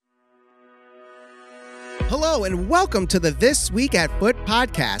Hello and welcome to the This Week at Foot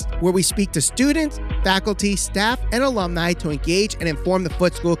podcast, where we speak to students, faculty, staff, and alumni to engage and inform the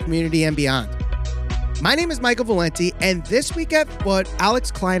Foot School community and beyond. My name is Michael Valenti, and this week at Foot,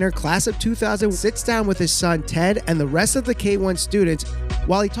 Alex Kleiner, class of 2000, sits down with his son Ted and the rest of the K-1 students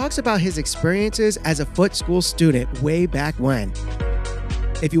while he talks about his experiences as a Foot School student way back when.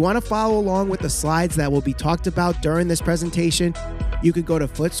 If you want to follow along with the slides that will be talked about during this presentation, you could go to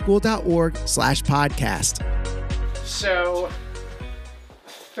footschool.org/podcast. So,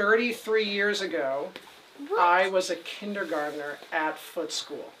 33 years ago, I was a kindergartner at Foot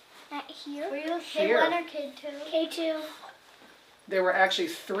School. At here? Were you Here. K1 or K2? K2. There were actually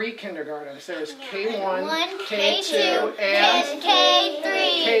 3 kindergartens. There was K1, K2, K2, and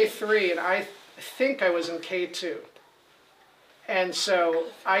K3. K3, and I think I was in K2. And so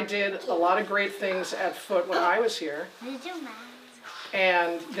I did a lot of great things at Foot when I was here. Did you math?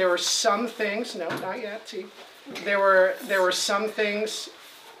 And there were some things, no, not yet, T. There were some things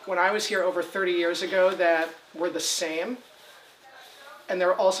when I was here over 30 years ago that were the same. And there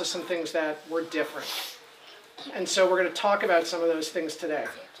were also some things that were different. And so we're going to talk about some of those things today.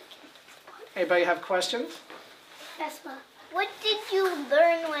 Anybody have questions? Yes, Ma. What did you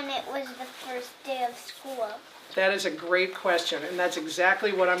learn when it was the first day of school? That is a great question, and that's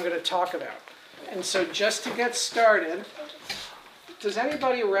exactly what I'm going to talk about. And so just to get started, does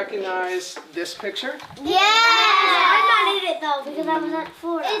anybody recognize this picture? Yeah! I'm not in it though because I was at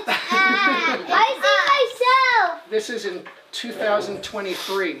Florida. I see myself! This is in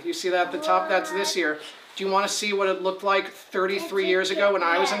 2023. You see that at the top? That's this year. Do you want to see what it looked like 33 years ago when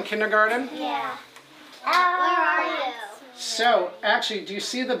I was in kindergarten? Yeah. Where are you? So, actually, do you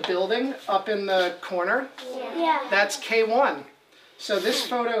see the building up in the corner? Yeah. That's K1. So this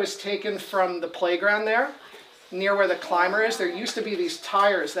photo is taken from the playground there, near where the climber is. There used to be these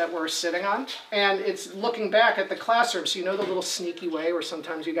tires that we're sitting on, and it's looking back at the classroom. So you know the little sneaky way where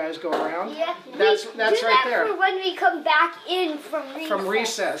sometimes you guys go around? Yeah. That's right there. For when we come back in from recess. From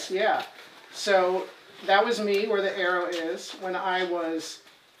recess, yeah. So that was me, where the arrow is, when I was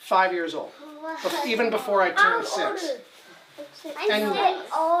 5 years old, even before I turned 6. I'm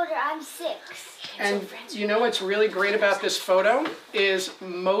older. I'm 6. And you know what's really great about this photo is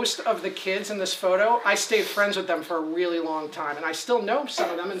most of the kids in this photo, I stayed friends with them for a really long time. And I still know some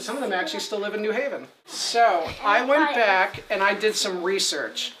of them, and some of them actually still live in New Haven. So I went back and I did some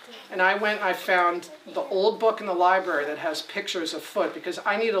research. And I found the old book in the library that has pictures of Foot because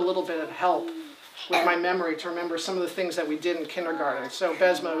I need a little bit of help with my memory to remember some of the things that we did in kindergarten. So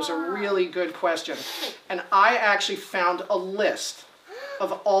Besmo is a really good question. And I actually found a list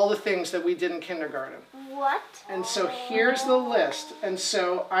of all the things that we did in kindergarten. What? And so here's the list. And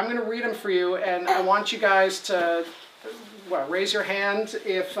so I'm going to read them for you, and I want you guys to raise your hand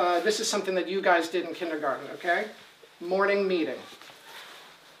if this is something that you guys did in kindergarten, okay? Morning meeting.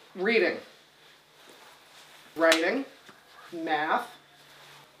 Reading. Writing. Math.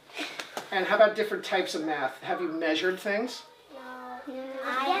 And how about different types of math? Have you measured things?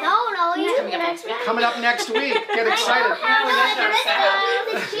 I don't know. Coming up next week. Get excited.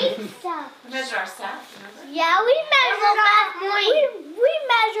 Measure our stuff. Yeah, we measured that morning. We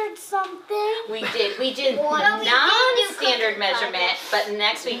measured something. We did non-standard measurement, but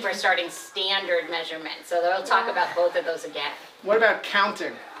next week we're starting standard measurement. So we'll talk about both of those again. What about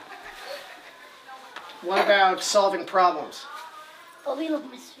counting? What about solving problems? Oh, we love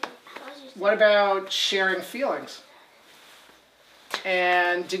mystery. What about sharing feelings?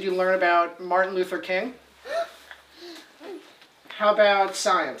 And did you learn about Martin Luther King? How about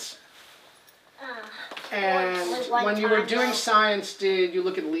science? And when you were doing science, did you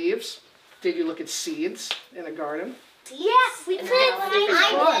look at leaves? Did you look at seeds in a garden? Yes, we could.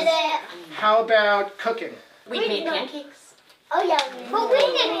 I did it. How about cooking? We made pancakes. Oh yeah, but we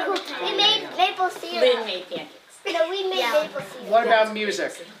didn't cook. We made maple syrup. Lynn made pancakes. No, we made maple syrup. What about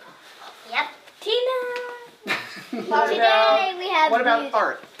music? Yep. Tina. Today we have What about music.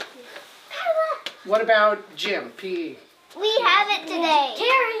 art? What about gym, PE? We have it today.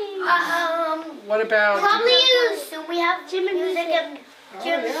 Terry. What about Probably use. So we have gym and music and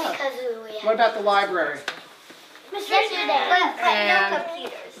gym because we have. What about the library? Yesterday. But And no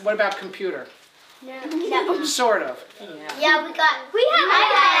computers. what about computer? No. Sort of. Yeah, we have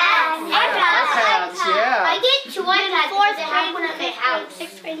iPads. iPads, yeah. I get 2 iPads. Fourth grade one at my house.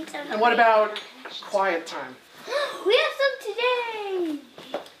 6th grade, 7th. And what about quiet time? We have some today.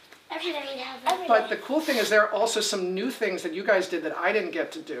 Every day we have them. But the cool thing is there are also some new things that you guys did that I didn't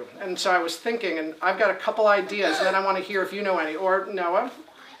get to do. And so I was thinking, and I've got a couple ideas, and then I want to hear if you know any. Or Noah?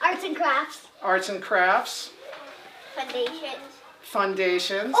 Arts and crafts. Arts and crafts. Foundations.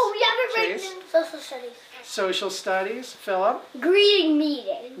 Foundations. Oh, we haven't space? Social studies. Social studies. Philip? Greeting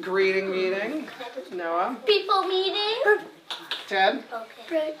meeting. Greeting meeting. Noah? People meeting. Ted?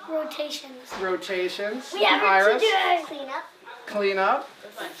 Okay. Rotations. Rotations. We have Iris? to do clean up. Clean up.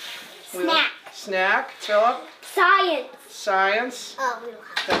 Snack. Snack. Philip? Science. Science. Oh, we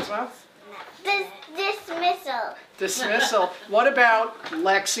don't have dismissal. Dismissal. What about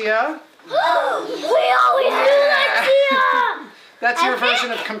Lexia? We always do Lexia. That's your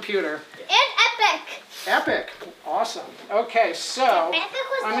version of computer. And Epic. Epic. Awesome. Okay, so Epic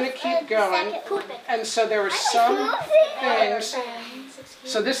was I'm going to keep going. And so there were some things.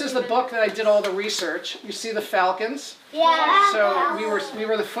 So this is the book that I did all the research. You see the Falcons? Yeah. So we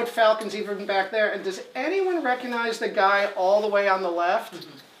were the Foot Falcons even back there. And does anyone recognize the guy all the way on the left?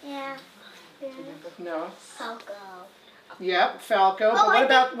 Yeah. No. Falco. Yep, Falco.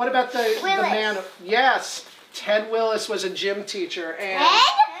 But what about the Willis. man? Yes, Ted Willis was a gym teacher, and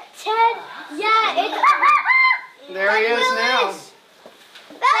Ted? Yeah, it's there he is now.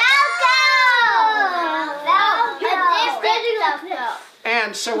 Falco!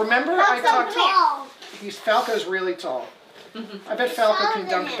 And so remember, I talked. Falco's really tall. I bet Falco can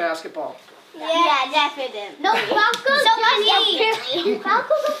dunk basketball. Yeah, definitely. No, Falco's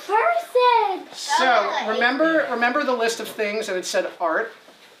Falco's a person. So remember the list of things, and it said art.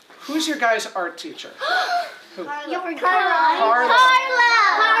 Who's your guys' art teacher? Who? Carla.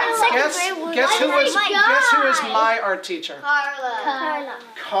 Guess who was my art teacher?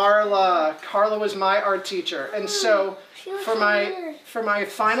 Carla was my art teacher, and so for my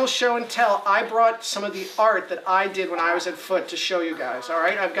final show and tell, I brought some of the art that I did when I was at Foot to show you guys. All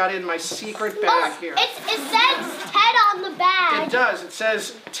right, I've got it in my secret bag here. It says Ted on the bag. It does. It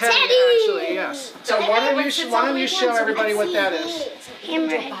says Teddy. Actually, yes. So why don't you show everybody what that is?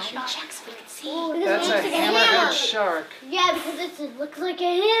 Hammerhead shark. That's a hammerhead shark. Yeah, because it looks like a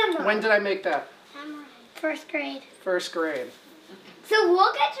hammer. When did I make that? First grade. First grade. So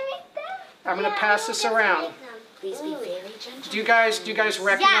we'll get to make that? I'm gonna pass this around. Please be very gentle. Do you guys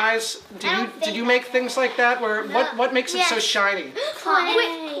recognize? Did you make things like that? Where what makes it so shiny? Clay.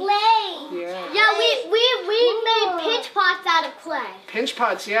 Yeah. Yeah, we made pinch pots out of clay. Pinch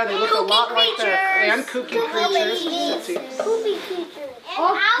pots, yeah, they look a lot like that. And cookie creatures. Cookie creatures. And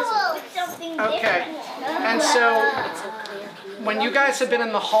owls. Something Okay. And so when you guys have been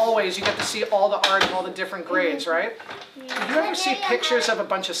in the hallways, you get to see all the art and all the different grades, right? Did you ever see pictures of a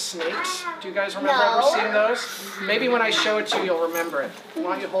bunch of snakes? Do you guys remember ever seeing those? Maybe when I show it to you, you'll remember it. Why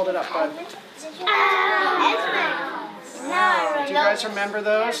don't you hold it up, bud? No. Do you guys remember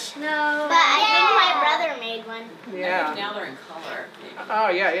those? No. But I think my brother made one. Yeah. Now they're in color. Oh,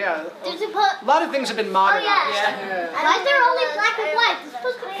 yeah. Did you put... A lot of things have been modernized. Yeah. Why is there only black and white? It's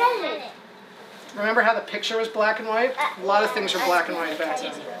supposed to be colored. Remember how the picture was black and white? A lot of things were black and white back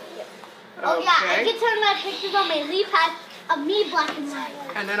then. Oh yeah, I Okay. can turn my pictures on my leaf pad of me black and white.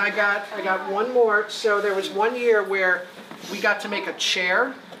 And then I got one more. So there was one year where we got to make a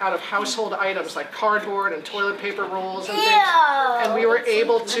chair out of household items like cardboard and toilet paper rolls and things. And we were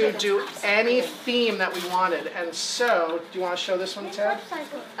able to do any theme that we wanted. And so, do you want to show this one, Ted?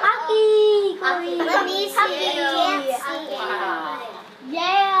 Hockey. Let me see. Wow.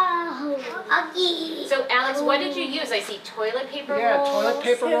 Yeah. Hockey. So Alex, what did you use? I see toilet paper rolls. Yeah, toilet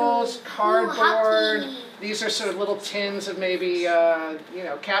paper rolls, cardboard. hockey. These are sort of little tins of maybe,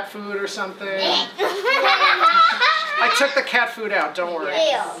 cat food or something. I took the cat food out, don't worry.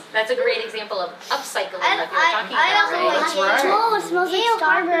 That's a great example of upcycling like you were talking I about, also right? That's right. Oh, it smells like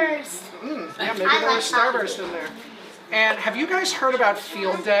Starburst. Yeah, maybe there was Starburst in there. And have you guys heard about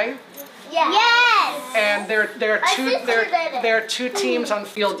Field Day? Yes. And there are two teams on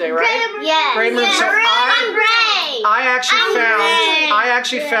Field Day, right? Yes. Grade moves. So I'm Gray. I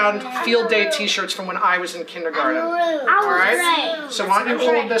actually found Field Day T-shirts from when I was in kindergarten. All right. So why don't you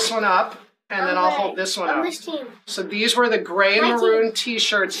hold this one up, and then I'll hold this one up. So these were the gray and maroon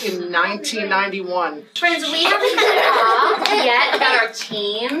T-shirts in 1991. Friends, we haven't talked yet about our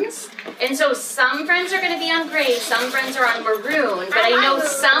teams. And so some friends are going to be on gray, some friends are on maroon, but I know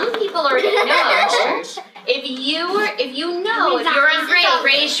some people already know. If you're on gray,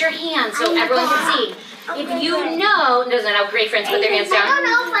 raise your hand so everyone can see. If you know, doesn't have gray friends, put their hands down. I don't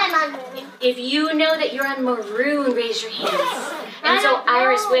know if I'm on maroon. If you know that you're on maroon, raise your hands. And so,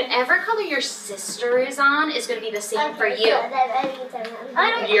 Iris, whatever color your sister is on is going to be the same for you.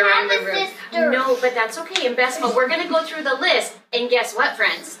 You're on maroon. No, but that's okay. In basketball, we're going to go through the list. And guess what,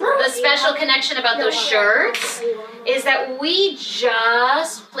 friends? The special connection about those shirts is that we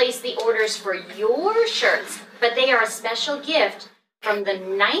just placed the orders for your shirts, but they are a special gift from the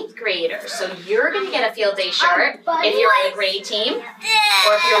 9th graders. So you're going to get a Field Day shirt if you're on the gray team, or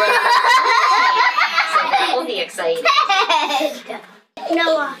if you're on excited.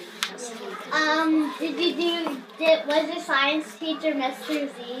 Noah. Was your science teacher Mr.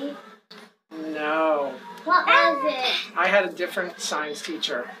 Z? No. What was it? I had a different science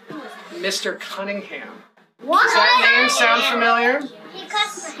teacher, Mr. Cunningham. What? Does that name sound familiar? He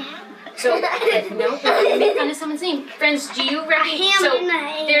cussed my hand. So, no, but make fun of someone's name. Friends, do you recognize? So,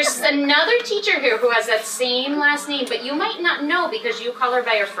 there's another teacher here who has that same last name, but you might not know because you call her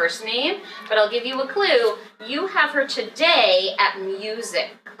by her first name. But I'll give you a clue. You have her today at music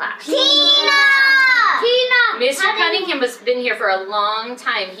class. Tina! Mr. Cunningham has been here for a long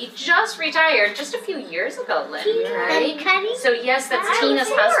time. He just retired just a few years ago, Lynn, right? So, yes, that's Tina's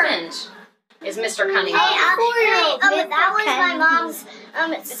husband. Is Mr. Cunningham. That was my mom's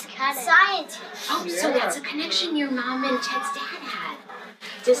science. Oh, so that's a connection your mom and Ted's dad had.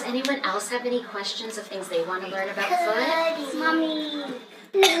 Does anyone else have any questions of things they want to learn about foot? Mommy.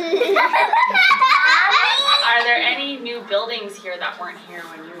 Are there any new buildings here that weren't here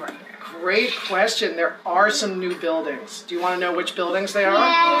when you were here? Great question. There are some new buildings. Do you want to know which buildings they are?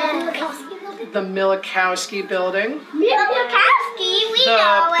 Yeah. The Milikowski Building. Milikowski, we The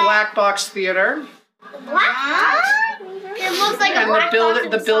know it. Black Box Theater. Black box? It looks like a And black box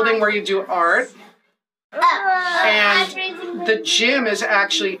the building where you do art. And And the gym is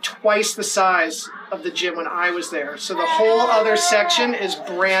actually twice the size of the gym when I was there. So the whole other section is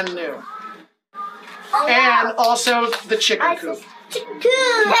brand new. And also the chicken coop. Did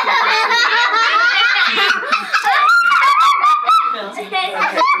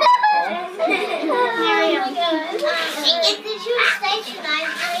you stay to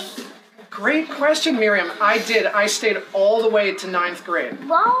 9th grade? Great question, Miriam. I did. I stayed all the way to 9th grade.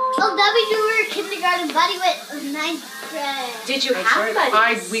 Wow. Oh, Debbie, you were a kindergarten buddy with 9th grade. Did you That's have right.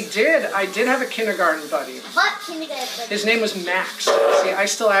 buddies? We did. I did have a kindergarten buddy. What kindergarten buddy? His name was Max. See, I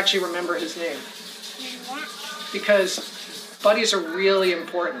still actually remember his name. Because buddies are really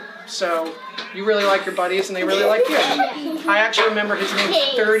important. So you really like your buddies and they really like you. I actually remember his name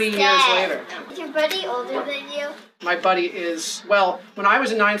 30 years later. Is your buddy older than you? My buddy is, well, when I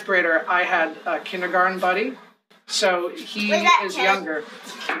was a 9th grader, I had a kindergarten buddy. So he Was that is Ted? younger.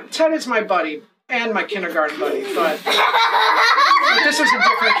 Ted is my buddy and my kindergarten buddy, but this is a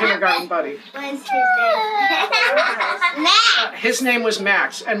different kindergarten buddy. What is his name? Matt. His name was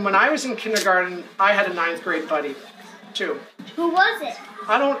Max, and when I was in kindergarten, I had a 9th grade buddy, too. Who was it?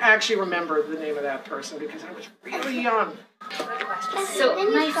 I don't actually remember the name of that person because I was really young. So,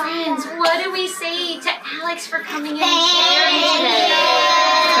 my friends, what do we say to Alex for coming in and Thank sharing today?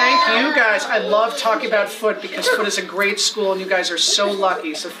 Thank you guys. I love talking about Foot because Foot is a great school and you guys are so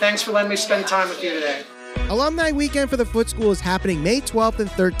lucky. So thanks for letting me spend time with you today. Alumni Weekend for the Foot School is happening May 12th and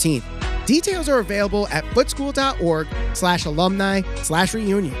 13th. Details are available at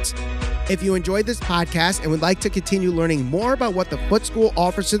footschool.org/alumni/reunions. If you enjoyed this podcast and would like to continue learning more about what the Foot School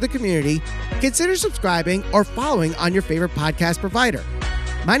offers to the community, consider subscribing or following on your favorite podcast provider.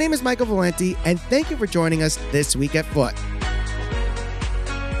 My name is Michael Valenti, and thank you for joining us this week at Foot.